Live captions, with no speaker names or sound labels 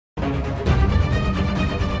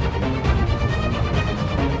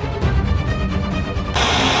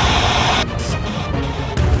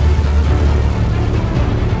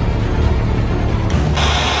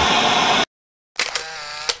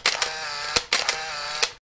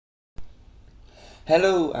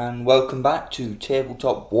Hello and welcome back to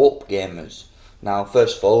Tabletop Warpgamers. Now,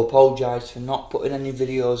 first of all, apologise for not putting any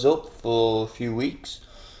videos up for a few weeks.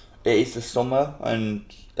 It is the summer and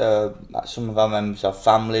some of our members have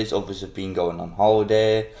families, others have been going on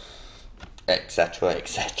holiday, etc,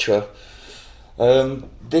 etc.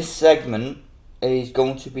 This segment is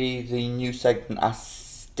going to be the new segment I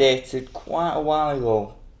stated quite a while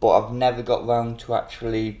ago, but I've never got round to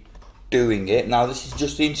actually doing it. Now, this is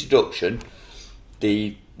just the introduction.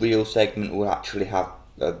 The real segment will actually have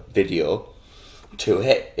a video to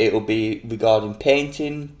it. It will be regarding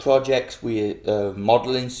painting projects,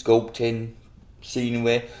 modelling, sculpting,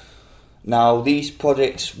 scenery. Now, these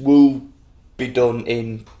projects will be done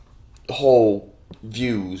in whole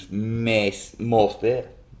views, mostly.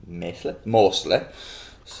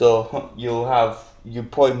 So you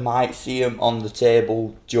probably might see them on the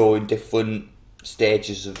table during different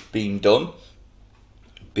stages of being done,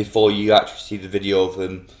 before you actually see the video of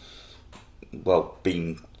them, well,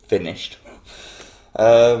 being finished.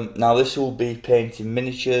 Now this will be painting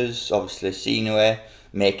miniatures, obviously scenery,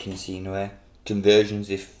 making scenery, conversions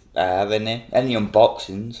if I have any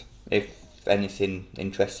unboxings if anything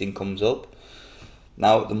interesting comes up.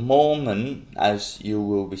 Now at the moment, as you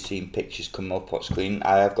will be seeing pictures come up on screen,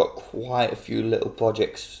 I have got quite a few little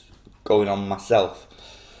projects going on myself.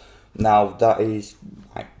 Now that is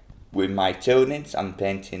with my Tyranids, I'm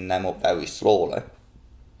painting them up very slowly,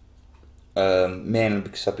 mainly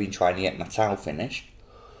because I've been trying to get my tile finished.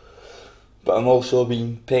 But I'm also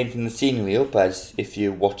been painting the scenery up, as if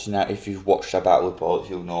you've watched our battle reports,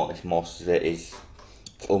 you'll notice most of it is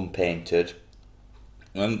unpainted.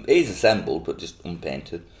 It is assembled, but just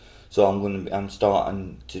unpainted. So I'm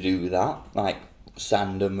starting to do that, like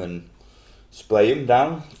sand them and spray them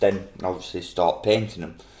down, then obviously start painting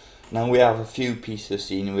them. Now we have a few pieces of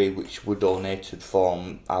scenery which were donated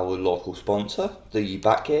from our local sponsor, the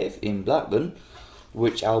Batcave in Blackburn,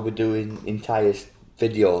 which I'll be doing entire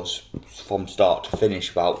videos from start to finish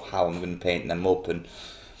about how I'm going to paint them up, and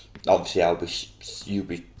obviously you'll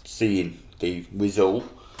be seeing the result.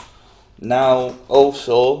 Now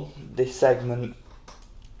also this segment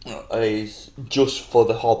is just for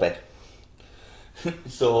the hobby,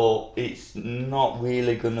 so it's not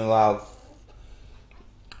really going to have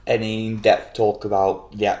any in-depth talk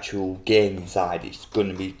about the actual gaming side. It's going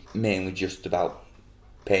to be mainly just about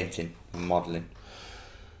painting and modelling.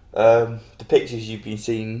 The pictures you've been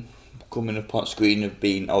seeing coming up on screen have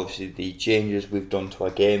been obviously the changes we've done to our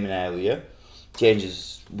gaming area,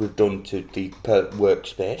 changes we've done to the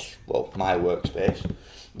workspace, well, my workspace,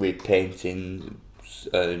 with painting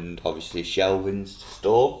and obviously shelvings to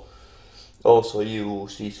store. Also, you will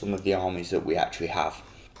see some of the armies that we actually have.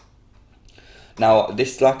 Now, like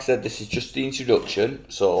I said, this is just the introduction,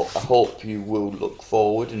 so I hope you will look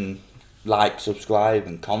forward and like, subscribe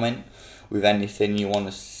and comment with anything you want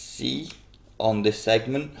to see on this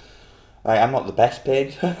segment. I'm not the best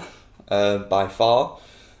painter by far,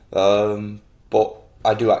 but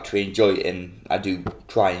I do actually enjoy it, and I do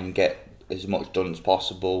try and get as much done as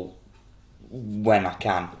possible when I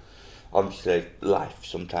can. Obviously, life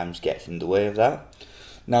sometimes gets in the way of that.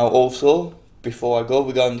 Now also, before I go,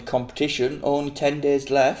 regarding the competition, only 10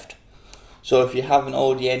 days left. So if you haven't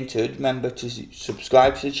already entered, remember to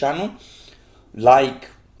subscribe to the channel, like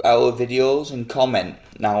our videos and comment.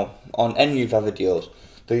 Now, on any of our videos,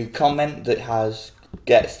 the comment that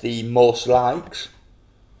gets the most likes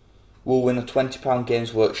will win a £20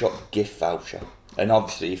 Games Workshop gift voucher. And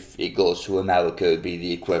obviously if it goes to America, it would be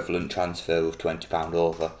the equivalent transfer of £20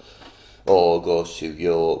 over. Or goes to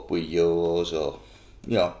Europe with euros, or,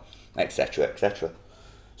 you know, etc, etc.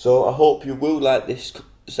 So I hope you will like this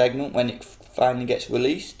segment when it finally gets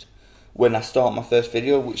released, when I start my first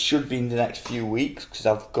video, which should be in the next few weeks, because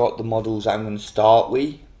I've got the models I'm going to start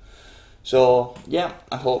with. So yeah,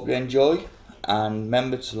 I hope you enjoy, and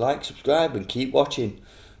remember to like, subscribe and keep watching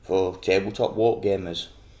for Tabletop Warpgamers.